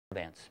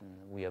chance.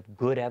 And we have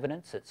good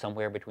evidence that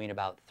somewhere between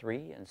about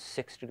 3 and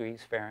 6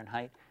 degrees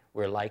Fahrenheit,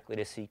 we're likely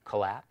to see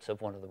collapse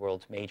of one of the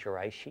world's major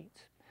ice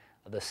sheets.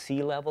 The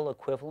sea level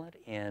equivalent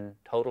in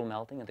total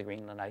melting of the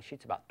Greenland ice sheet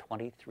is about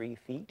 23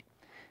 feet.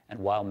 And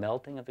while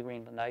melting of the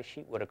Greenland ice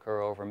sheet would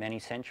occur over many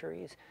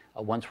centuries,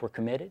 once we're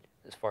committed,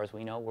 as far as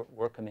we know,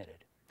 we're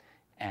committed.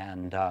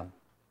 And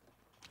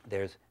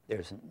there's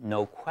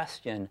no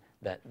question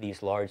that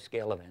these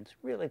large-scale events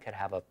really could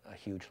have a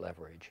huge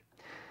leverage.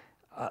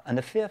 And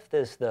the fifth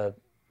is the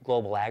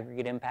global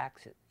aggregate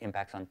impacts. It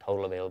impacts on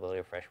total availability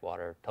of fresh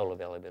water, total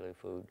availability of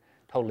food,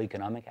 total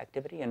economic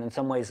activity. And in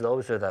some ways,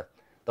 those are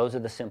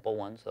the simple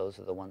ones. Those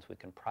are the ones we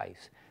can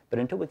price. But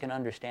until we can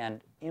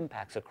understand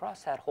impacts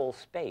across that whole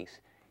space,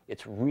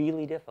 it's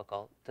really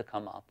difficult to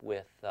come up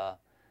with a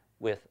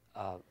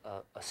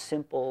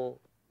simple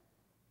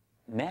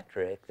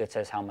metric that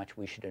says how much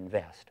we should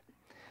invest.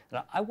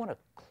 Now, I want to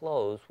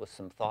close with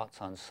some thoughts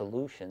on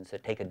solutions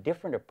that take a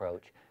different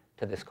approach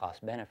to this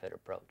cost-benefit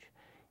approach.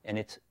 And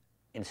it's,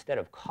 instead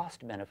of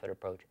cost-benefit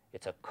approach,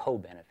 it's a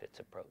co-benefits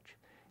approach.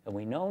 And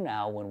we know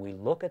now when we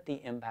look at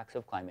the impacts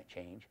of climate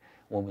change,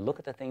 when we look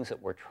at the things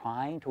that we're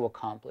trying to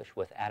accomplish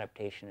with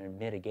adaptation and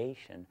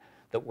mitigation,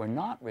 that we're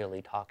not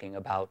really talking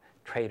about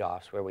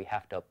trade-offs where we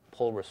have to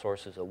pull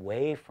resources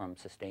away from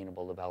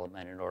sustainable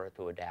development in order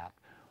to adapt,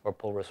 or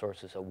pull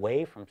resources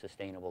away from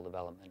sustainable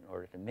development in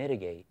order to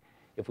mitigate.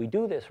 If we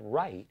do this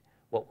right,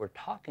 what we're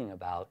talking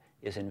about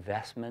is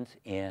investments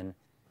in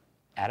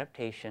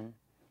adaptation,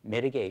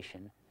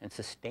 mitigation, and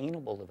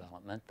sustainable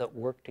development that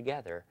work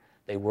together.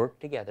 They work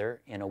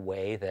together in a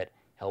way that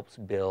helps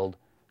build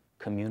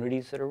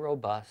communities that are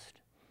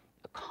robust,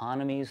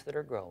 economies that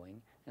are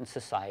growing, and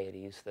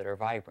societies that are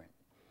vibrant.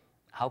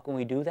 How can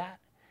we do that?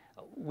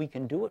 We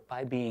can do it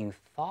by being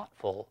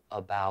thoughtful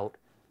about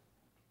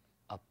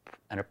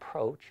an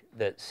approach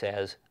that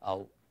says,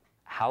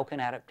 how can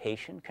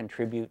adaptation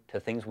contribute to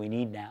things we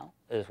need now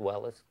as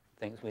well as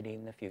things we need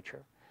in the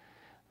future?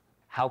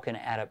 How can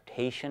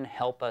adaptation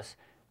help us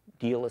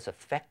deal as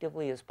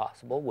effectively as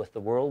possible with the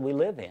world we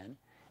live in?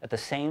 At the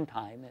same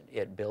time,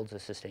 it builds a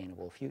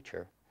sustainable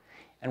future.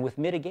 And with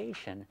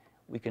mitigation,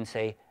 we can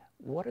say,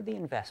 what are the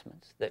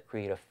investments that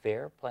create a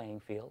fair playing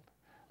field,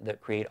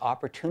 that create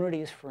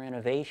opportunities for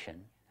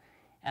innovation,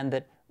 and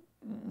that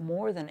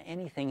more than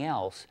anything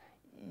else,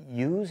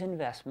 use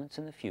investments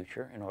in the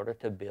future in order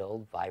to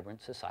build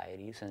vibrant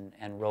societies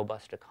and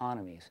robust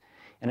economies.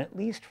 And at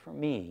least for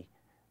me,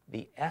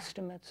 the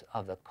estimates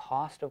of the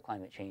cost of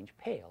climate change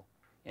pale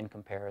in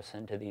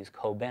comparison to these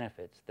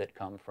co-benefits that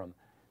come from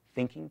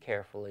thinking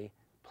carefully,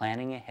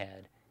 planning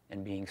ahead,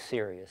 and being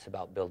serious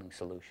about building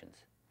solutions.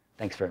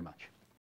 Thanks very much.